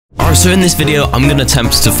Alright, so in this video, I'm going to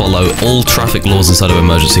attempt to follow all traffic laws inside of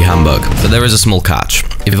Emergency Hamburg. But there is a small catch.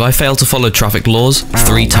 If I fail to follow traffic laws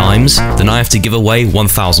 3 times, then I have to give away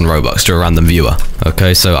 1,000 robux to a random viewer.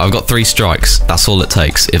 Okay, so I've got 3 strikes. That's all it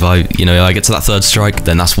takes. If I get to that 3rd strike,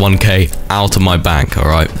 then that's 1k out of my bank,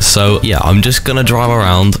 alright? So, yeah, I'm just going to drive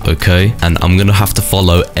around, okay? And I'm going to have to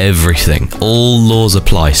follow everything. All laws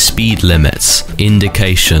apply. Speed limits,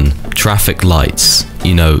 indication, traffic lights,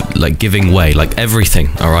 like giving way, like everything,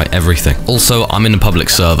 alright? Everything. Also, I'm in a public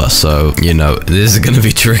server, so, this is going to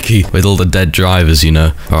be tricky with all the dead drivers,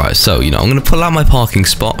 Alright, so, I'm going to pull out my parking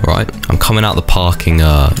spot, right? I'm coming out the parking,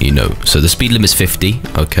 so the speed limit's 50,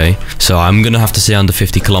 okay? So I'm going to have to stay under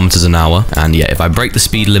 50 kilometers an hour. And yeah, if I break the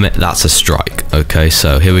speed limit, that's a strike. Okay,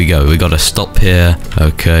 so here we go. We got to stop here.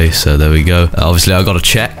 Okay, so there we go. Obviously, I got to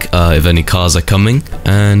check if any cars are coming.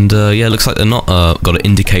 And yeah, looks like they're not. Got to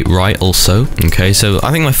indicate right also. Okay, so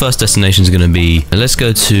I think my first destination is going to be, let's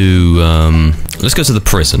go to the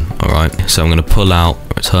prison, all right? So I'm going to pull out,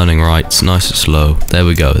 turning right, nice and slow. There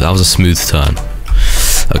we go. That was a smooth turn.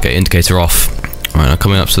 Okay, indicator off. All right, I'm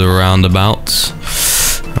coming up to the roundabout.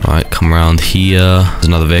 All right, come around here. There's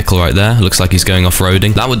another vehicle right there. Looks like he's going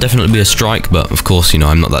off-roading. That would definitely be a strike, but of course,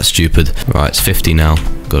 I'm not that stupid. All right, it's 50 now.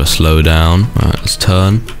 Got to slow down. All right, let's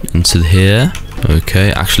turn into here.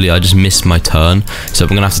 Okay, actually, I just missed my turn, so I'm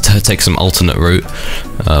gonna have to take some alternate route.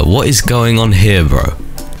 What is going on here, bro?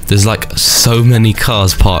 There's like so many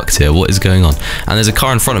cars parked here. What is going on? And there's a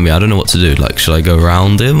car in front of me. I don't know what to do. Like, should I go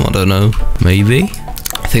around him? I don't know. Maybe.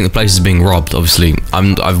 I think the place is being robbed. Obviously,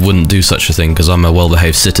 I wouldn't do such a thing because I'm a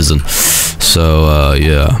well-behaved citizen. So,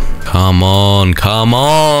 yeah. Come on, come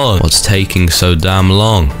on! What's taking so damn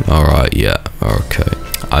long? Alright, yeah, okay.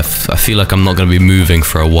 I feel like I'm not going to be moving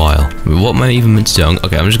for a while. What am I even meant to do?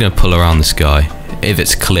 Okay, I'm just going to pull around this guy. If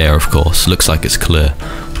it's clear, of course. Looks like it's clear.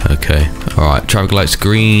 Okay. Alright, traffic light's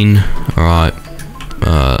green. Alright.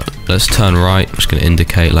 Let's turn right. I'm just going to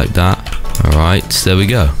indicate like that. Alright, there we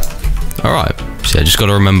go. Alright. So yeah, just got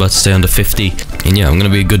to remember to stay under 50. And yeah, I'm going to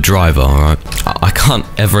be a good driver, alright? I can't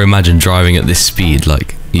ever imagine driving at this speed.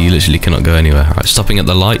 Like, you literally cannot go anywhere. Alright, stopping at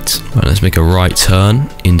the light. Alright, let's make a right turn.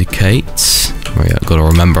 Indicate. Right, yeah, got to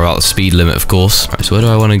remember about the speed limit, of course. Right, so where do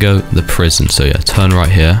I want to go? The prison. So yeah, turn right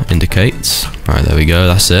here. Indicates. Alright, there we go.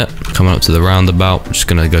 That's it. Coming up to the roundabout. I'm just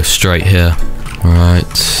going to go straight here.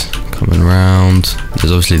 Alright. Coming around.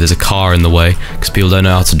 There's a car in the way because people don't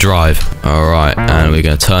know how to drive. Alright, and we're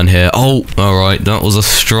going to turn here. Oh, alright. That was a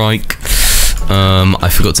strike. I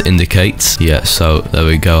forgot to indicate. Yeah, so there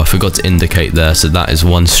we go. I forgot to indicate there, so that is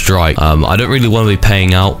 1 strike. I don't really want to be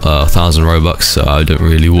paying out 1,000 robux, so I don't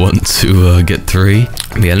really want to get 3.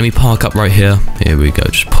 But yeah, let me park up right here. Here we go.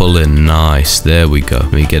 Just pull in. Nice. There we go.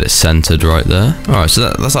 Let me get it centered right there. All right,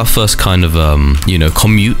 so that's our first kind of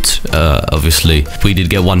commute. Obviously, we did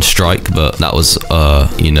get 1 strike, but that was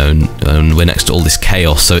and we're next to all this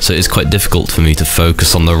chaos, so it's quite difficult for me to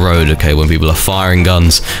focus on the road. Okay, when people are firing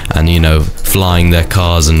guns and flying their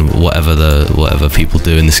cars and whatever people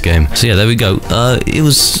do in this game. So yeah, there we go. It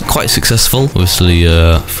was quite successful. Obviously,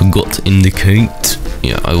 forgot to indicate.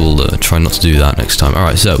 Yeah, I will try not to do that next time.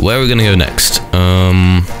 Alright, so where are we going to go next?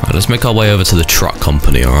 Right, let's make our way over to the truck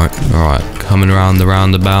company, alright? Alright, coming around the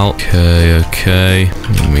roundabout. Okay.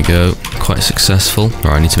 There we go. Quite successful.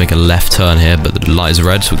 Alright, I need to make a left turn here, but the light is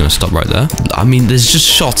red, so we're going to stop right there. I mean, there's just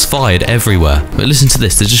shots fired everywhere. But listen to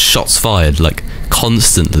this. There's just shots fired, like,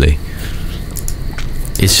 constantly.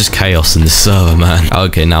 It's just chaos in this server, man.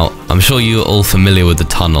 Okay, now, I'm sure you're all familiar with the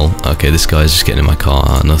tunnel. Okay, this guy's just getting in my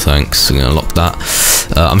car. No thanks. I'm gonna lock that.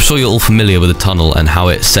 I'm sure you're all familiar with the tunnel and how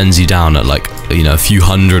it sends you down at, like, a few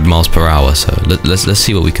hundred miles per hour. So let's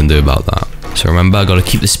see what we can do about that. So remember, I gotta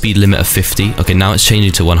keep the speed limit of 50. Okay, now it's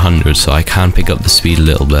changing to 100, so I can pick up the speed a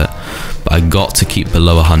little bit. But I got to keep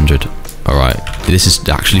below 100. Alright, this is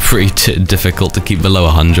actually pretty difficult to keep below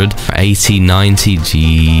 100. 80, 90,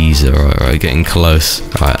 jeez, alright, getting close.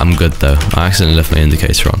 Alright, I'm good though. I accidentally left my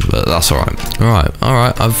indicator on, but that's alright.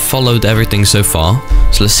 Alright, I've followed everything so far.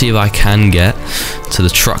 So let's see if I can get to the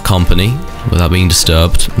truck company without being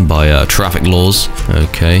disturbed by traffic laws.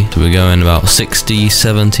 Okay, so we're going about 60,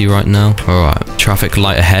 70 right now. Alright, traffic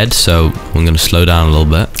light ahead, so I'm going to slow down a little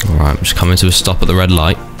bit. Alright, I'm just coming to a stop at the red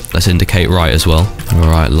light. Let's indicate right as well.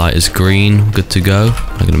 Alright, light is green. Good to go.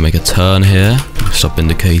 I'm going to make a turn here. Stop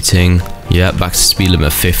indicating. Yeah, back to speed limit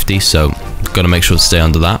of 50, so got to make sure to stay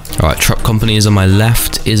under that. Alright, truck company is on my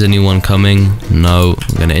left. Is anyone coming? No.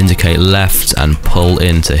 I'm going to indicate left and pull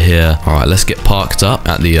into here. Alright, let's get parked up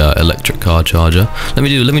at the electric car charger. Let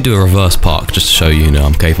me do a reverse park just to show you,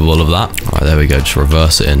 I'm capable of that. Alright, there we go. Just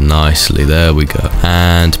reverse it in nicely. There we go.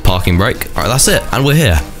 And parking brake. Alright, that's it. And we're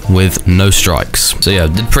here. with no strikes. So yeah,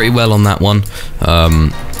 did pretty well on that one.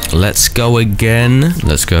 Let's go again.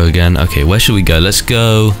 Let's go again. Okay, where should we go? Let's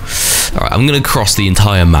go. All right, I'm gonna cross the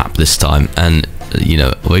entire map this time, and you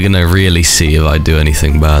know, we're gonna really see if I do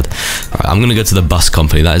anything bad. All right, I'm gonna go to the bus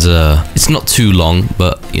company. That is it's not too long,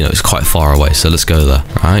 but you know, it's quite far away. So let's go there.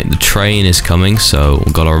 All right, the train is coming, so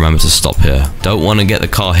we've got to remember to stop here. Don't want to get the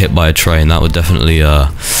car hit by a train. That would definitely,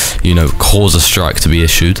 you know, cause a strike to be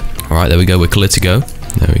issued. All right, there we go. We're clear to go.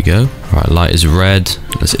 There we go. All right, light is red.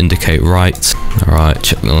 Let's indicate right. All right,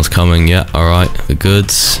 signal's coming. Yeah, all right, we're good.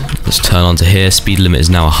 Let's turn onto here. Speed limit is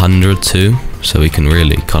now 100 too, so we can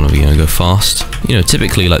really kind of, you know, go fast. You know,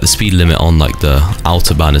 typically like the speed limit on like the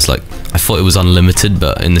Autobahn is like, I thought it was unlimited,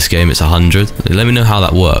 but in this game it's 100. Let me know how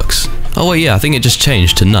that works. Oh wait, yeah, I think it just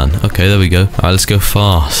changed to none. Okay, there we go. All right, let's go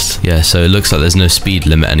fast. Yeah, so it looks like there's no speed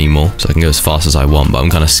limit anymore, so I can go as fast as I want, but I'm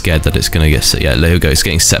kind of scared that it's gonna get set. Yeah, there we go. It's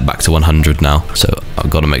getting set back to 100 now, so I've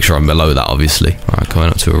got to make sure I'm below that, obviously. All right, coming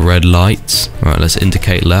up to a red light. All right, let's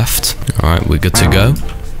indicate left. All right, we're good to go.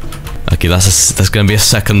 Okay, that's going to be a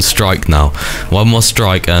second strike now. One more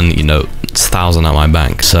strike and, you know, it's 1,000 at my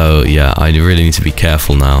bank. So, yeah, I really need to be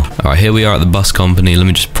careful now. All right, here we are at the bus company. Let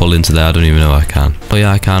me just pull into there. I don't even know I can. Oh,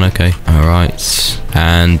 yeah, I can. Okay. All right.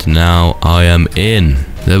 And now I am in.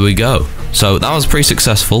 There we go. So that was pretty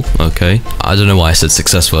successful. Okay, I don't know why I said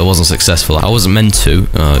successful. It wasn't successful. I wasn't meant to.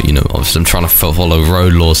 You know, obviously I'm trying to follow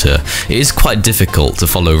road laws here. It is quite difficult to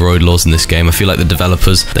follow road laws in this game. I feel like the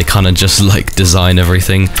developers, they kind of just like design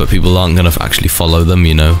everything, but people aren't gonna actually follow them,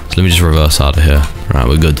 you know. So let me just reverse out of here. Right,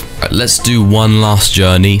 we're good. Right, let's do one last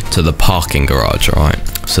journey to the parking garage. All right.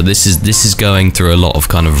 So this is going through a lot of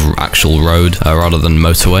kind of actual road rather than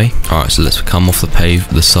motorway. All right, so let's come off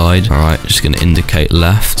the side. All right, just gonna indicate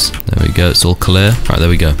left. There we go. It's all clear. All right, there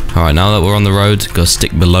we go. All right, now that we're on the road, gotta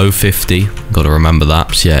stick below 50. Got to remember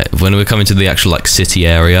that. So yeah, when we're coming to the actual like city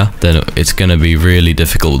area, then it's gonna be really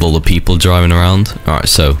difficult with all the people driving around. All right,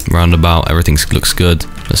 so roundabout, everything looks good.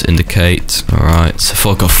 Let's indicate. All right, so I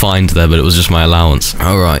thought I got fined there, but it was just my allowance.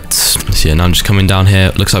 All right, so yeah, now I'm just coming down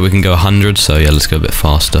here. Looks like we can go 100, so yeah, let's go a bit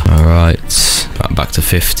faster. All right, back to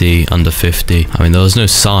 50, under 50. I mean, there was no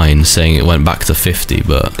sign saying it went back to 50,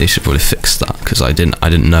 but they should probably fix that because I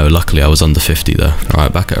didn't know. Luckily, I was under 50 though. All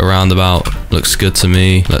right, back at a roundabout. Looks good to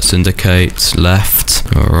me. Let's indicate left.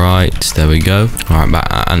 All right, there we go. All right, back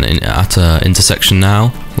at an intersection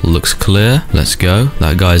now. Looks clear. Let's go.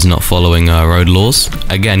 That guy's not following road laws.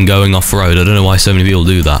 Again, going off road. I don't know why so many people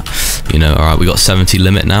do that. You know. All right, we got 70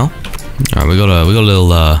 limit now. All right, we got a little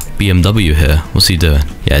BMW here. What's he doing?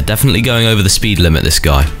 Yeah, definitely going over the speed limit, this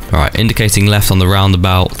guy. All right, indicating left on the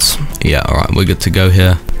roundabout. Yeah, all right, we're good to go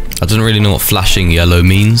here. I don't really know what flashing yellow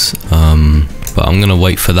means, but I'm gonna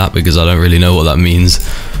wait for that because I don't really know what that means.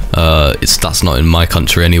 That's not in my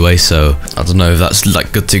country anyway, so I don't know if that's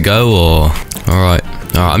like good to go or. All right,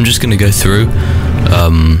 I'm just gonna go through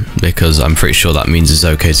because I'm pretty sure that means it's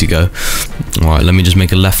okay to go. All right, let me just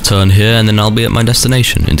make a left turn here and then I'll be at my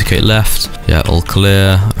destination. Indicate left. Yeah, all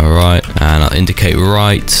clear. All right, and I'll indicate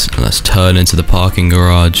right. Let's turn into the parking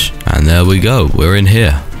garage and there we go. We're in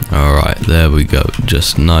here. All right, there we go.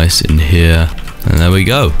 Just nice in here. And there we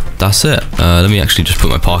go. That's it. Let me actually just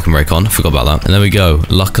put my parking brake on. I forgot about that. And there we go.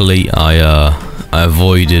 Luckily, I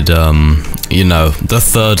avoided, you know, the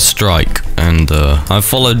third strike. And I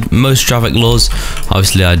followed most traffic laws.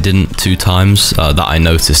 Obviously, I didn't 2 times. That I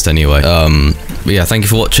noticed anyway. But yeah, thank you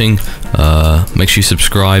for watching. Make sure you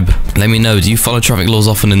subscribe. Let me know, do you follow traffic laws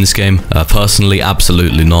often in this game? Personally,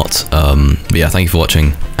 absolutely not. But yeah, thank you for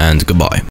watching, and goodbye.